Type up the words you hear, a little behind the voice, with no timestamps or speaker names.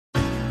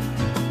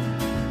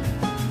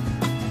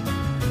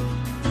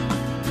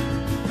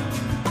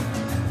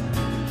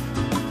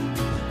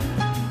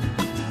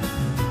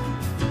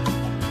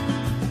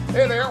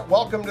Hey there,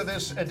 welcome to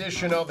this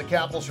edition of the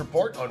Capitals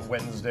Report on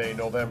Wednesday,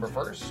 November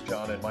 1st.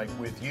 John and Mike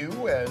with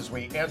you as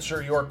we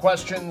answer your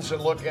questions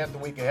and look at the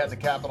week ahead. The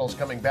Capitals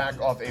coming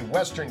back off a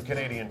Western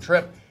Canadian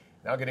trip,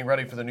 now getting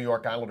ready for the New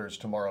York Islanders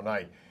tomorrow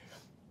night.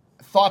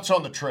 Thoughts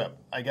on the trip?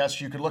 I guess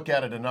you could look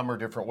at it a number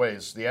of different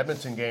ways. The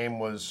Edmonton game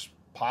was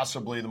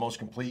possibly the most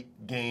complete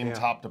game,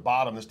 top to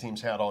bottom, this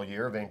team's had all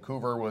year.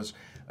 Vancouver was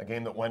a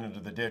game that went into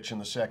the ditch in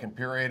the second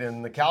period,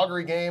 and the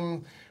Calgary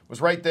game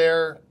was right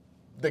there.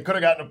 They could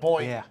have gotten a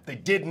point. Yeah. They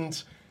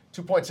didn't.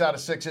 2 points out of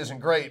 6 isn't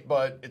great,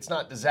 but it's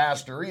not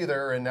disaster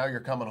either, and now you're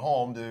coming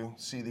home to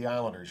see the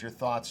Islanders. Your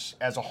thoughts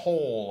as a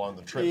whole on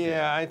the trip?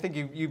 Yeah, I think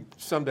you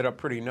summed it up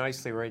pretty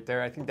nicely right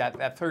there. I think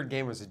that third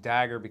game was a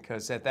dagger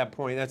because at that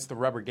point, that's the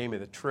rubber game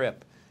of the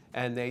trip.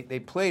 And they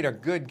played a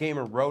good game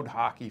of road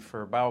hockey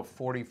for about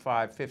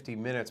 45, 50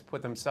 minutes,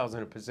 put themselves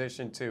in a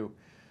position to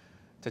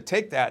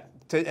take that,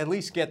 to at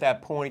least get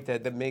that point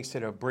that makes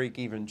it a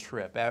break-even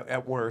trip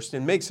at worst,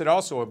 and makes it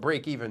also a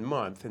break-even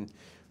month. And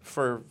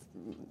for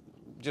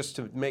just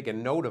to make a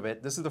note of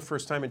it, this is the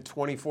first time in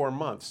 24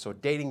 months, so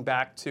dating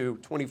back to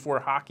 24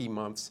 hockey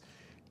months,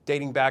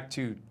 dating back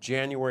to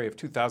January of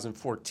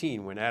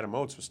 2014 when Adam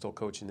Oates was still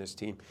coaching this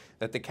team,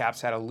 that the Caps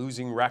had a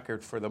losing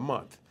record for the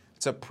month.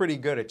 It's a pretty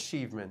good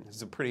achievement.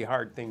 It's a pretty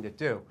hard thing to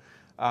do.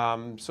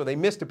 So they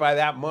missed it by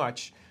that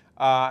much.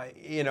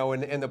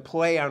 And the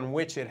play on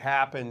which it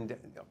happened,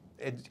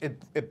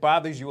 it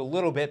bothers you a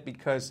little bit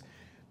because,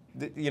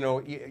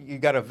 you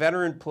got a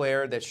veteran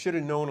player that should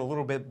have known a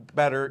little bit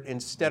better.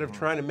 Instead of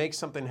trying to make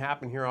something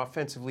happen here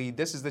offensively,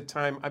 this is the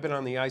time. I've been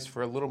on the ice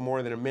for a little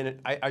more than a minute.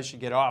 I should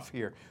get off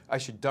here. I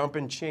should dump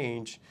and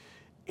change.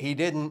 He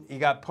didn't. He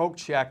got poke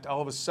checked.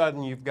 All of a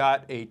sudden, you've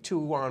got a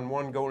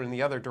 2-on-1 going in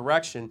the other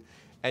direction,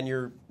 and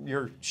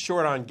you're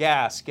short on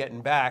gas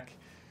getting back.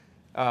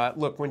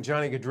 Look, when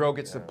Johnny Gaudreau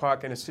gets the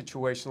puck in a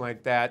situation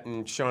like that,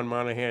 and Sean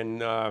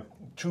Monahan,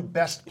 two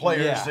best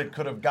players that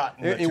could have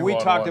gotten the and we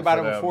talked about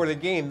it before the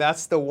game.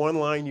 That's the one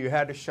line you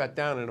had to shut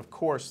down, and of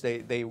course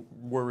they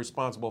were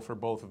responsible for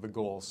both of the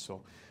goals.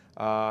 So,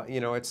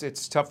 it's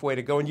a tough way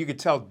to go, and you could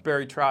tell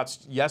Barry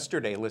Trotz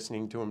yesterday,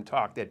 listening to him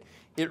talk, that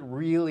it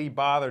really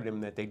bothered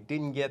him that they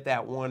didn't get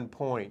that 1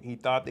 point. He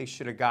thought they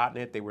should have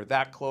gotten it. They were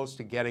that close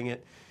to getting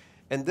it,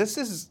 and this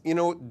is,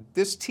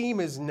 this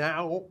team is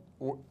now.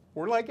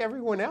 We're like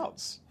everyone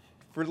else.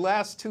 For the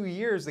last 2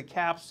 years, the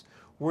Caps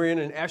were in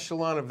an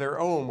echelon of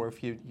their own where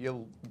if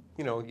you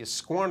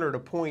squandered a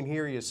point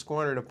here, you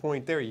squandered a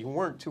point there. You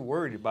weren't too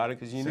worried about it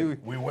because you knew.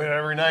 We win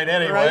every night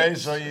anyway, right?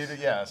 So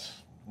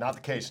yes. Not the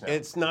case now.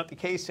 It's not the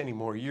case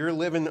anymore. You're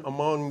living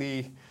among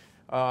the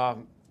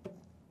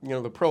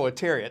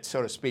proletariat,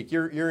 so to speak.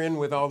 You're in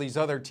with all these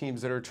other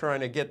teams that are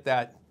trying to get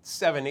that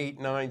 7, 8,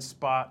 9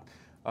 spot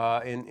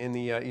in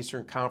the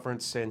Eastern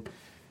Conference. And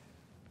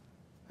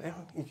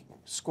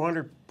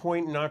squandered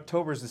point in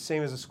October is the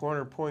same as a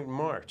squandered point in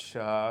March.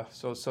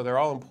 So they're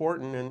all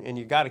important, and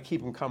you got to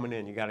keep them coming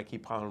in. You got to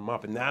keep piling them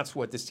up, and that's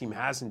what this team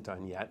hasn't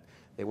done yet.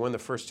 They won the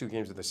first 2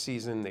 games of the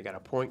season. They got a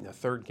point in the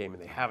third game,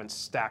 and they haven't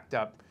stacked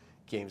up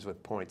games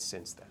with points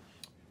since then.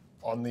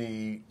 On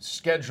the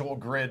schedule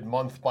grid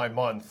month by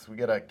month, we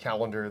get a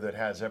calendar that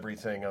has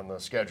everything on the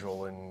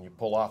schedule, and you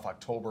pull off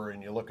October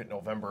and you look at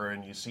November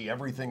and you see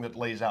everything that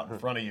lays out in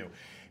front of you.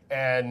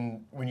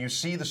 And when you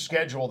see the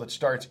schedule that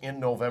starts in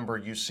November,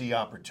 you see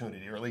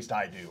opportunity, or at least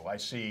I do. I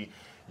see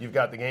you've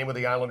got the game with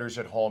the Islanders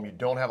at home. You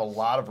don't have a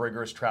lot of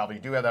rigorous travel.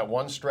 You do have that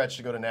one stretch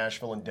to go to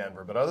Nashville and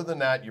Denver. But other than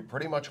that, you're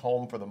pretty much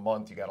home for the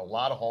month. You got a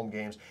lot of home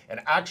games,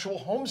 an actual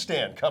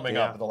homestand coming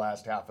up in the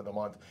last half of the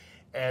month,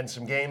 and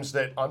some games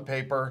that on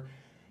paper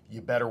you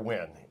better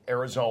win.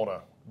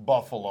 Arizona,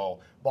 Buffalo,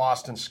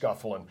 Boston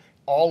scuffling.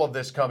 All of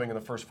this coming in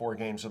the first 4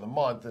 games of the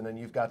month, and then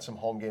you've got some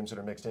home games that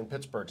are mixed in.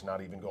 Pittsburgh's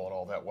not even going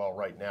all that well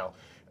right now.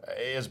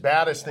 As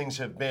bad as things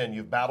have been,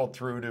 you've battled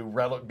through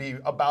to be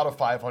about a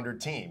 500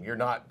 team. You're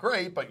not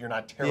great, but you're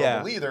not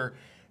terrible either.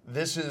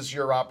 This is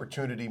your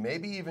opportunity,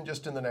 maybe even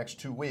just in the next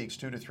 2 weeks,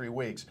 2 to 3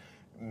 weeks.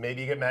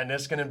 Maybe you get Matt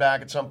Niskanen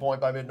back at some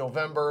point by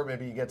mid-November.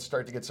 Maybe you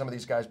start to get some of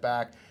these guys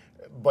back.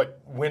 But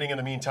winning in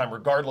the meantime,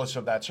 regardless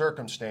of that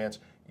circumstance,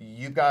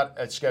 you've got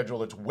a schedule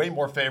that's way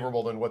more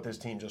favorable than what this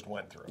team just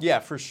went through. Yeah,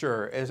 for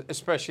sure.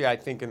 Especially, I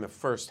think, in the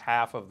first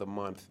half of the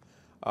month.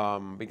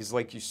 Because,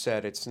 like you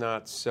said, it's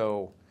not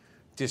so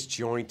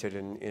disjointed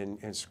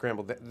and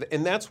scrambled.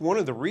 And that's one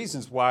of the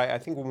reasons why I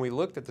think when we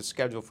looked at the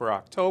schedule for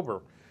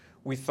October,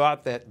 we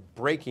thought that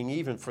breaking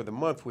even for the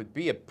month would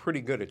be a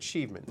pretty good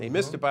achievement. They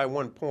missed it by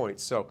 1 point.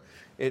 So,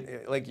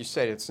 like you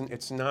said,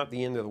 it's not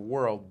the end of the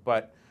world.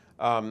 But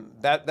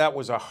that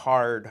was a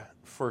hard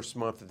first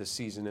month of the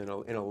season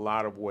in a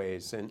lot of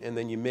ways. And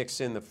then you mix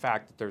in the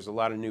fact that there's a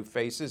lot of new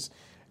faces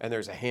and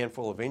there's a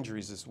handful of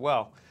injuries as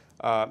well.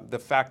 The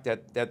fact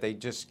that they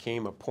just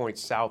came a point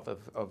south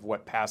of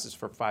what passes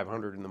for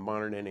 500 in the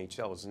modern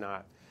NHL is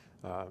not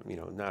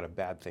a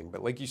bad thing.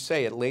 But like you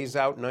say, it lays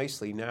out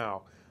nicely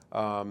now.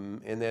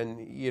 And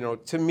then,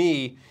 to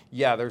me,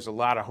 there's a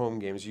lot of home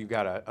games. You've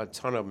got a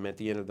ton of them at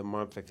the end of the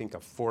month. I think a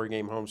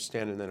 4-game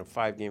homestand and then a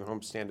 5-game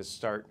homestand to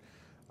start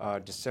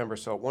December.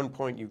 So at one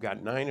point, you've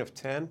got 9 of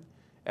 10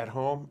 at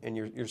home, and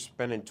you're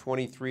spending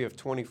 23 of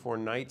 24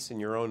 nights in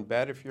your own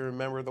bed, if you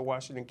remember the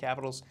Washington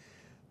Capitals.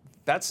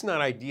 That's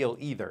not ideal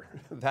either.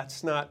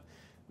 That's not,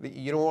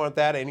 you don't want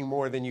that any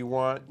more than you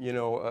want,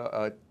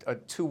 a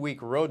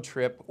 2-week road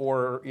trip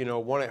or,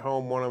 one at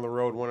home, one on the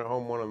road, one at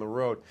home, one on the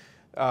road.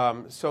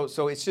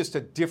 So it's just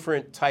a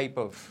different type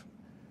of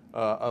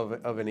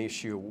an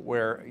issue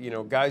where,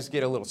 guys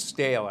get a little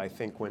stale, I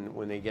think,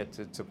 when they get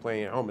to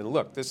playing at home. And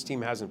look, this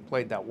team hasn't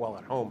played that well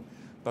at home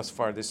thus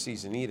far this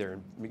season either.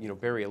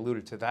 And, Barry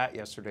alluded to that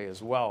yesterday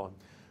as well.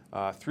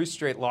 3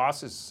 straight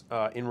losses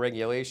in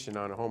regulation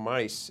on home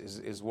ice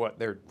is what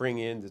they're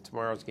bringing into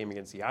tomorrow's game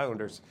against the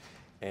Islanders.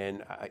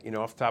 And,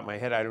 off the top of my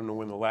head, I don't know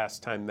when the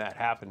last time that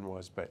happened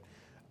was, but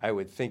I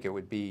would think it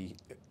would be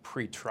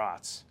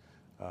pre-Trotz.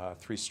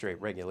 3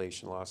 straight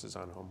regulation losses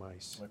on home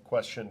ice. A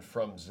question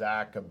from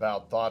Zach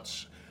about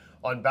thoughts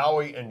on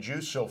Bowie and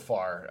Juice so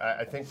far.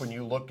 I think when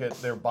you look at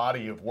their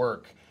body of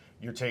work,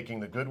 you're taking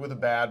the good with the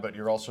bad, but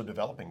you're also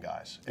developing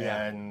guys.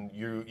 Yeah. And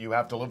you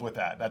have to live with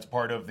that. That's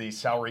part of the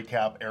salary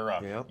cap era.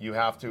 Yep. You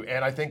have to.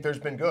 And I think there's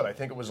been good. I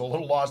think it was a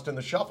little lost in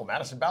the shuffle.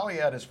 Madison Bowie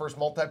had his first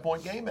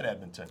multi-point game in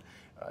Edmonton.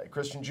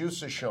 Christian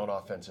Juice has shown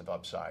offensive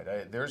upside.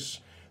 There's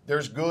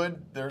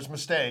good, there's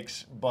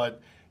mistakes,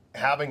 but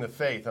having the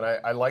faith, and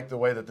I like the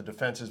way that the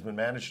defense has been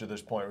managed to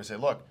this point. We say,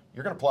 look,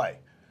 you're going to play.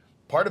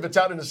 Part of it's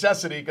out of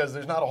necessity because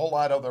there's not a whole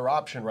lot of other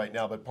option right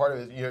now, but part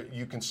of it,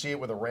 you can see it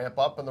with a ramp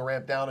up and the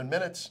ramp down in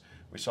minutes.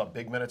 We saw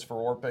big minutes for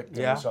Orpik.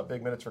 Yeah. We saw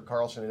big minutes for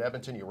Carlson in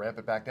Edmonton. You ramp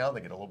it back down.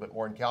 They get a little bit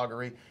more in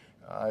Calgary.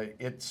 I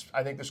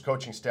think this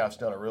coaching staff's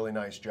done a really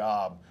nice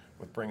job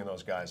with bringing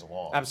those guys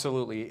along.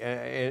 Absolutely.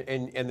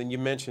 And then you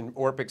mentioned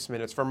Orpik's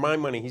minutes. For my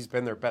money, he's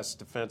been their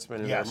best defenseman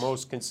and Yes. their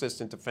most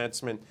consistent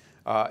defenseman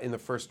in the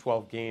first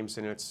 12 games.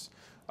 And it's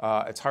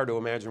hard to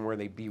imagine where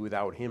they'd be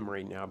without him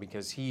right now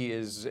because he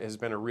has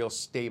been a real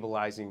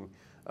stabilizing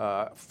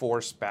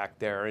force back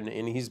there.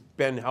 And he's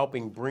been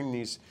helping bring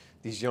these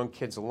young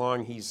kids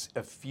along. He's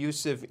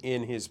effusive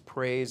in his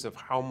praise of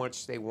how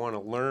much they want to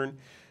learn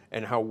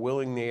and how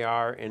willing they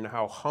are and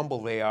how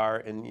humble they are,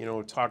 and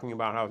talking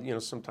about how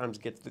sometimes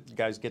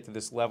guys get to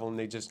this level and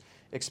they just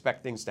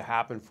expect things to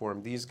happen for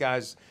them. These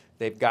guys,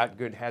 they've got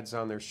good heads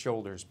on their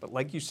shoulders, but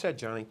like you said,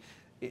 Johnny,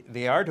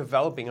 they are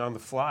developing on the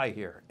fly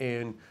here.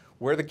 And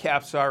where the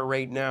Caps are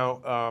right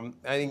now,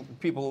 I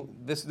think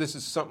this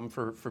is something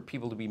for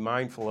people to be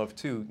mindful of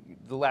too.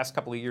 The last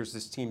couple of years,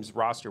 this team's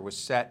roster was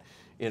set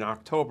in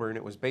October, and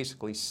it was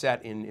basically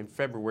set in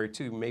February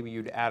too. Maybe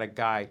you'd add a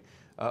guy,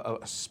 a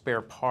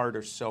spare part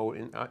or so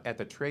at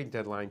the trade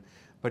deadline.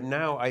 But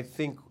now I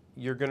think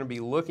you're going to be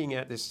looking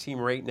at this team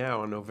right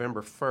now on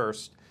November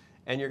 1st,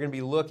 and you're going to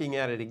be looking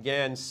at it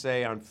again,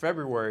 say, on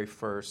February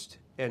 1st,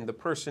 and the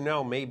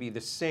personnel may be the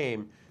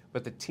same,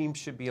 but the team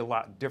should be a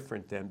lot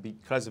different then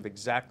because of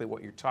exactly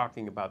what you're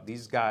talking about.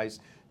 These guys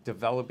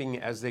developing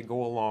as they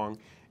go along,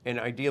 and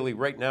ideally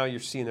right now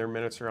you're seeing their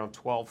minutes around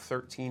 12,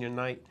 13 a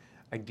night.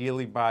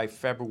 Ideally by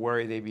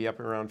February they'd be up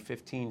around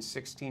 15,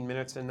 16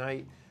 minutes a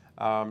night.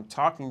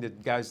 Talking to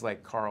guys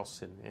like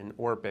Carlson and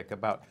Orpik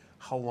about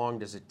how long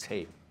does it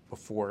take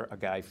before a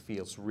guy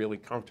feels really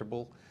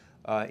comfortable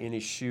in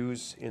his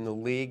shoes in the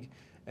league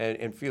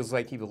and feels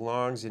like he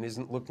belongs and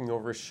isn't looking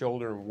over his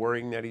shoulder and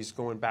worrying that he's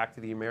going back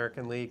to the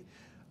American League.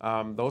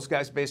 Those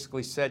guys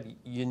basically said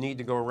you need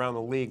to go around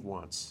the league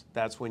once.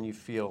 That's when you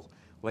feel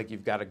like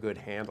you've got a good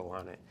handle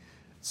on it.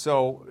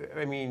 So,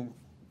 I mean,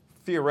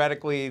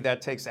 theoretically,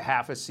 that takes a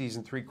half a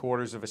season,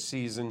 3/4 of a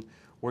season,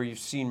 where you've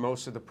seen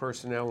most of the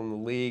personnel in the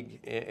league,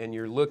 and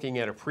you're looking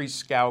at a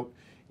pre-scout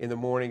in the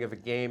morning of a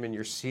game, and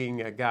you're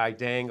seeing a guy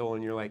dangle,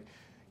 and you're like,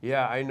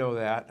 yeah, I know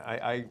that.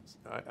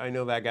 I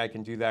know that guy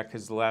can do that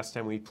because the last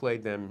time we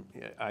played them,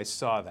 I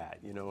saw that.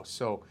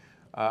 So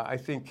I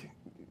think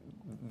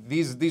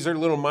these are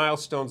little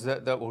milestones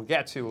that we'll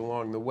get to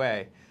along the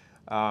way.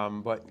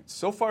 But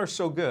so far,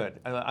 so good.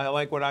 I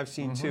like what I've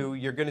seen, too.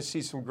 You're going to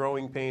see some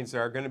growing pains.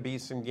 There are going to be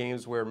some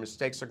games where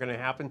mistakes are going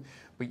to happen.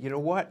 But you know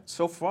what?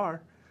 So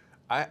far,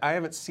 I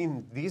haven't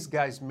seen these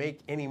guys make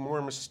any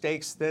more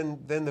mistakes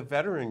than the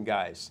veteran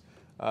guys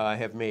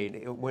have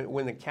made.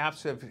 When the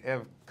Caps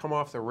have come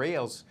off the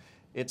rails,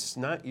 it's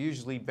not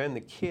usually been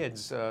the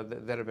kids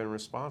that have been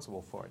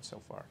responsible for it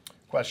so far.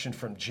 Question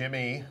from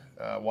Jimmy,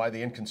 why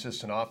the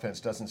inconsistent offense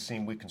doesn't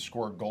seem we can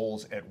score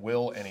goals at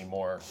will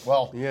anymore.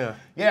 Well, yeah,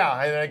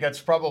 I think that's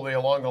probably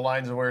along the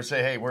lines of where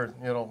say, hey,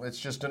 it's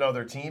just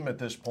another team at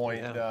this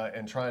point,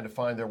 and trying to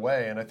find their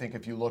way. And I think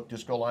if you look,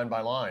 just go line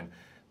by line.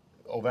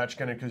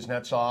 Ovechkin and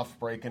Kuznetsov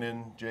breaking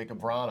in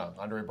Jacob Vrana.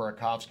 Andrei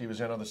Burakovsky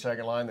was in on the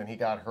second line, then he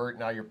got hurt.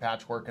 Now you're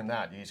patchworking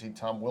that. You see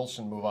Tom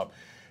Wilson move up.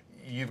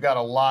 You've got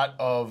a lot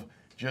of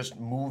just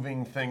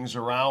moving things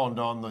around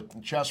on the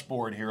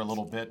chessboard here a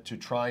little bit to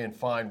try and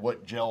find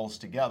what gels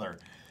together.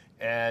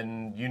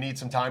 And you need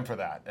some time for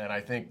that. And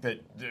I think that,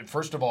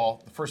 first of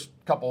all, the first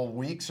couple of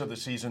weeks of the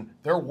season,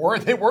 they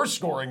were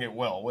scoring at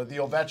will with the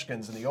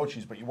Ovechkins and the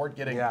Ochis, but you weren't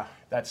getting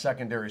that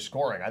secondary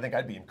scoring. I think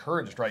I'd be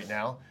encouraged right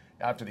now.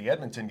 after the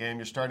Edmonton game,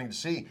 you're starting to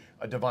see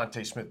a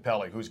Devontae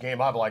Smith-Pelly, whose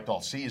game I've liked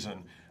all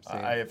season.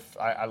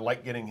 I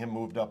like getting him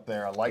moved up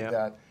there. I like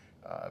that.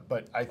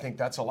 But I think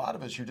that's a lot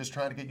of us. You're just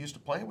trying to get used to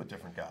playing with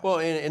different guys. Well,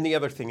 and the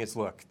other thing is,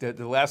 look,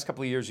 the last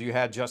couple of years you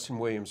had Justin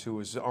Williams, who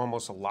was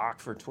almost a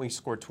lock he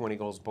scored 20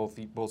 goals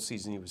both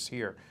seasons he was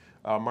here.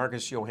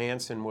 Marcus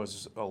Johansson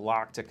was a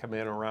lock to come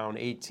in around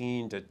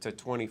 18 to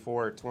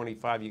 24 or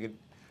 25. You could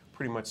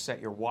pretty much set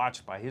your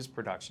watch by his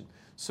production.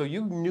 So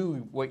you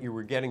knew what you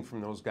were getting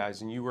from those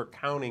guys, and you were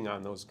counting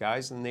on those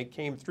guys, and they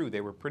came through.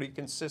 They were pretty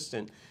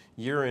consistent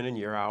year in and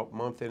year out,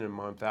 month in and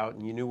month out,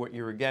 and you knew what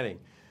you were getting.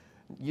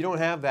 You don't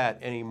have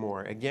that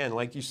anymore. Again,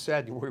 like you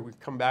said, we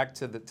come back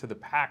to the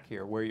pack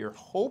here, where you're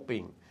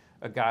hoping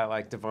a guy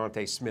like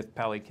Devontae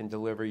Smith-Pelly can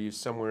deliver you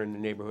somewhere in the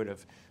neighborhood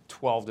of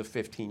 12 to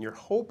 15. You're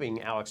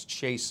hoping Alex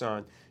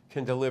Chiasson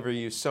can deliver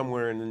you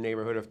somewhere in the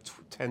neighborhood of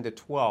 10 to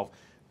 12.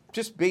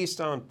 Just based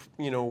on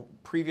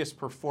previous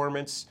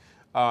performance,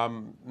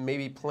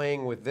 maybe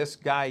playing with this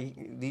guy,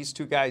 these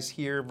two guys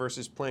here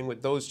versus playing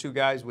with those two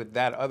guys with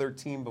that other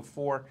team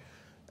before,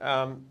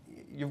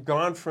 you've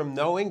gone from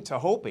knowing to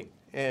hoping,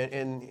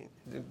 and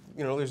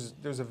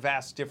there's a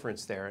vast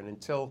difference there. And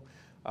until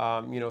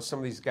some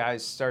of these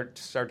guys start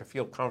to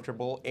feel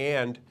comfortable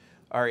and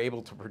are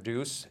able to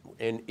produce,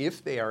 and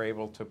if they are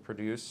able to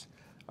produce,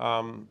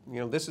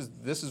 this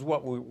is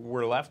what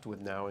we're left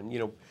with now.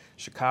 And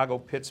Chicago,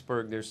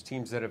 Pittsburgh, there's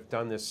teams that have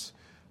done this,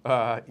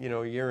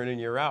 year in and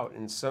year out.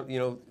 And some,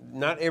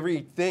 not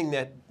everything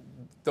that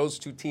those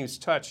two teams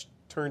touch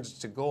turns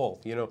to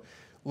gold.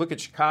 Look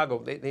at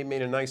Chicago. They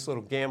made a nice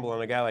little gamble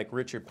on a guy like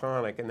Richard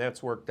Panik, and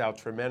that's worked out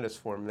tremendous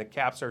for them. The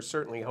Caps are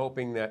certainly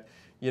hoping that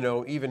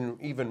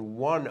even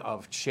one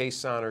of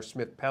Chiasson or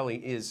Smith-Pelly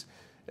is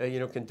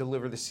can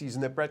deliver the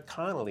season that Brett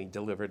Connolly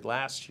delivered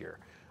last year.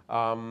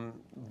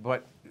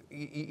 But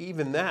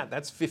even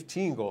that's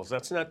 15 goals.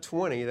 That's not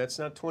 20. That's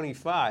not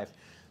 25.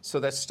 So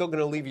that's still going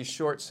to leave you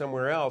short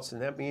somewhere else. And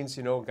that means,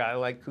 a guy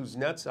like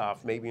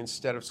Kuznetsov, maybe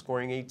instead of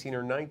scoring 18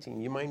 or 19,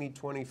 you might need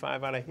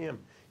 25 out of him.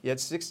 He had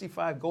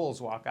 65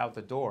 goals walk out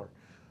the door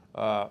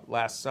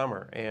last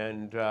summer,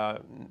 and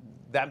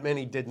that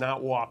many did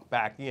not walk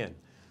back in.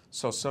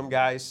 So some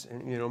guys,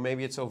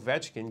 maybe it's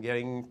Ovechkin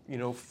getting,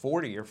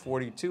 40 or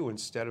 42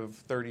 instead of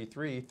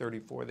 33,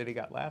 34 that he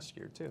got last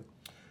year, too.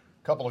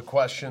 Couple of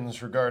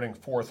questions regarding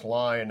fourth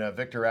line.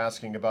 Victor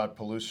asking about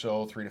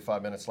Peluso, 3 to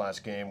 5 minutes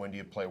last game. When do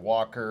you play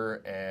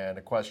Walker? And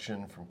a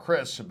question from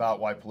Chris about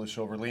why Peluso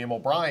over Liam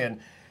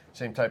O'Brien.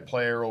 Same type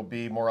player, OB,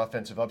 more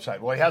offensive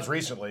upside. Well, he has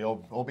recently.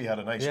 OB had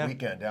a nice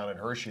weekend down in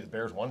Hershey. The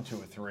Bears won 2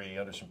 of 3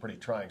 under some pretty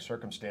trying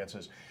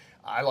circumstances.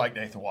 I like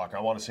Nathan Walker. I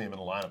want to see him in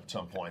the lineup at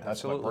some point.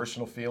 That's my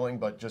personal feeling,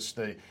 but just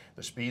the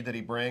speed that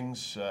he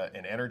brings,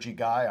 an energy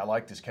guy. I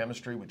liked his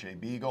chemistry with Jay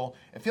Beagle.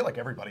 I feel like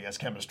everybody has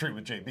chemistry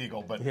with Jay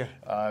Beagle,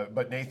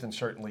 but Nathan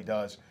certainly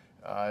does.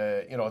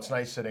 It's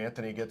nice that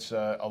Anthony gets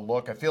a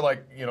look. I feel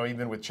like,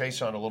 even with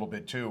Chiasson a little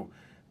bit too,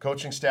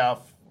 coaching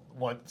staff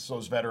wants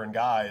those veteran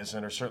guys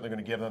and are certainly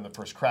going to give them the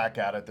first crack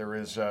at it. There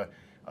is a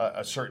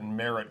certain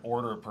merit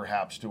order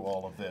perhaps to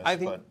all of this. I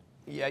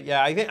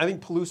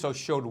think Peluso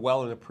showed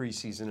well in the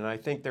preseason, and I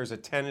think there's a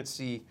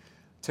tendency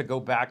to go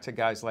back to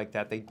guys like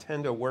that. They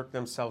tend to work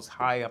themselves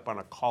high up on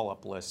a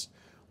call-up list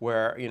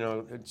where,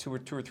 two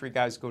or three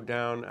guys go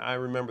down. I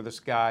remember this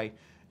guy,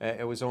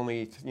 it was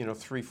only,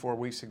 3-4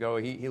 weeks ago.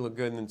 He looked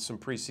good in some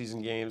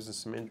preseason games and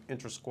some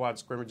intra-squad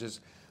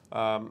scrimmages.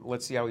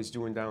 Let's see how he's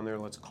doing down there.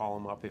 Let's call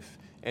him up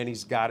and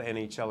he's got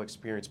NHL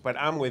experience. But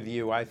I'm with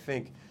you. I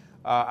think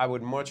I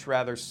would much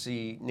rather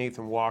see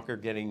Nathan Walker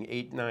getting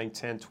 8, 9,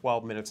 10,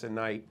 12 minutes a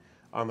night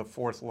on the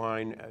fourth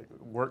line.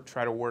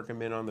 Try to work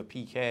him in on the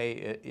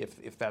PK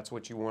if that's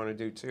what you want to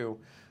do too.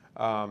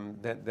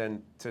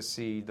 Than to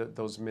see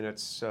those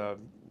minutes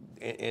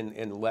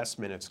and less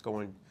minutes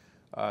going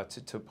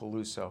to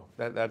Peluso.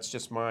 That's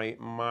just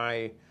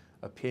my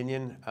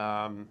opinion.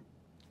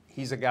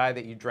 He's a guy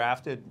that you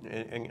drafted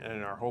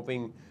and are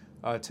hoping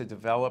to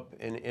develop,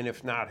 and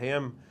if not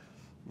him,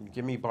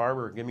 give me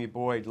Barber, give me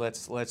Boyd.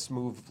 Let's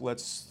move.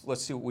 Let's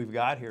see what we've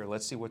got here.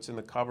 Let's see what's in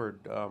the cupboard.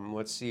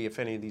 Let's see if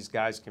any of these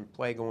guys can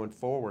play going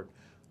forward.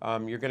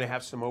 You're going to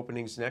have some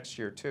openings next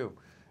year too.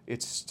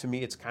 To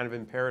me, it's kind of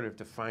imperative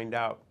to find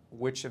out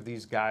which of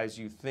these guys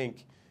you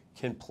think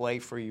can play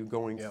for you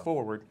going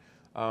forward.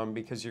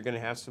 Because you're going to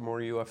have some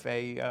more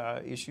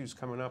UFA issues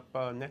coming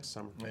up next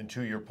summer. And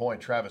to your point,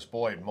 Travis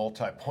Boyd,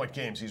 multi-point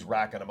games, he's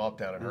racking them up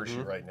down in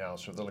Hershey right now.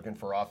 So they're looking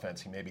for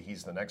offense. Maybe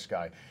he's the next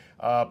guy.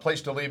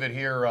 Place to leave it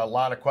here. A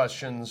lot of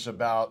questions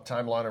about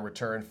timeline of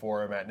return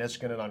for Matt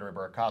Niskanen, Andre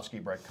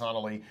Burakovsky, Brett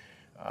Connolly.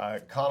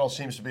 Connell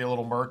seems to be a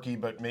little murky,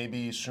 but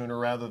maybe sooner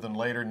rather than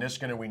later.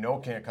 Niskanen, we know,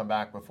 can't come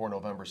back before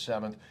November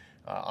 7th.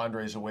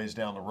 Andre's a ways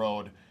down the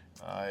road.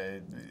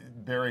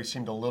 Barry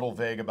seemed a little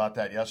vague about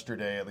that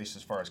yesterday, at least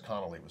as far as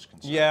Connolly was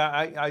concerned. Yeah,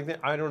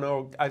 I don't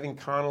know. I think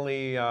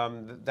Connolly,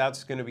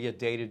 that's going to be a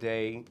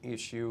day-to-day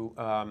issue.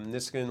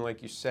 Niskanen,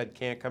 like you said,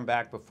 can't come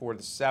back before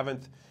the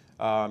 7th.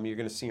 You're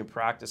going to see him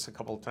practice a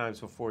couple of times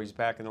before he's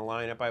back in the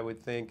lineup, I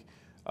would think.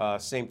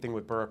 Same thing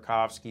with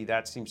Burakovsky.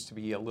 That seems to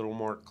be a little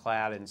more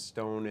clad in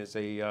stone as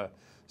a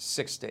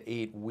 6 to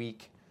 8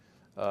 week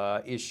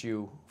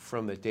issue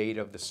from the date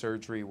of the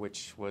surgery,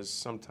 which was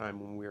sometime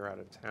when we were out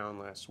of town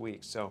last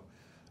week. So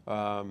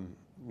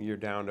you're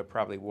down to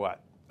probably,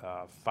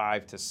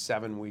 5 to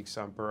 7 weeks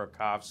on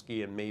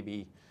Burakovsky, and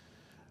maybe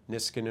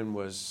Niskanen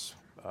was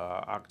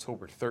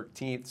October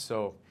 13th,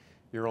 so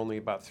you're only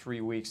about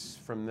 3 weeks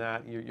from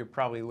that. You're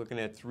probably looking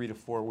at 3 to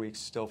 4 weeks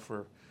still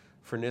for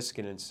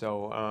Niskanen.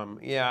 So,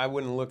 yeah, I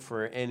wouldn't look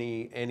for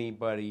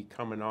anybody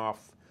coming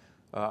off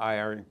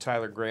IR.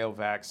 Tyler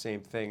Grailvac,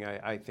 same thing.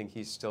 I think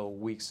he's still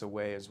weeks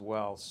away as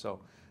well. So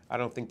I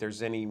don't think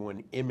there's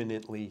anyone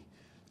imminently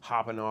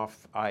hopping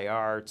off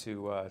IR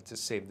to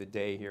save the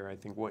day here. I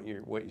think what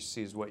you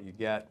see is what you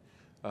get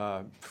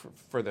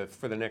for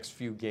the next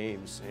few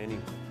games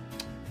anyway.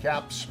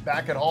 Caps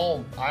back at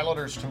home.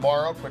 Islanders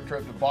tomorrow. Quick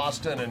trip to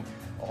Boston and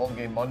a home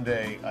game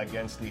Monday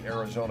against the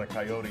Arizona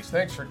Coyotes.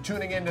 Thanks for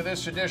tuning in to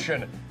this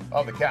edition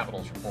of the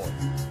Capitals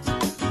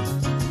Report.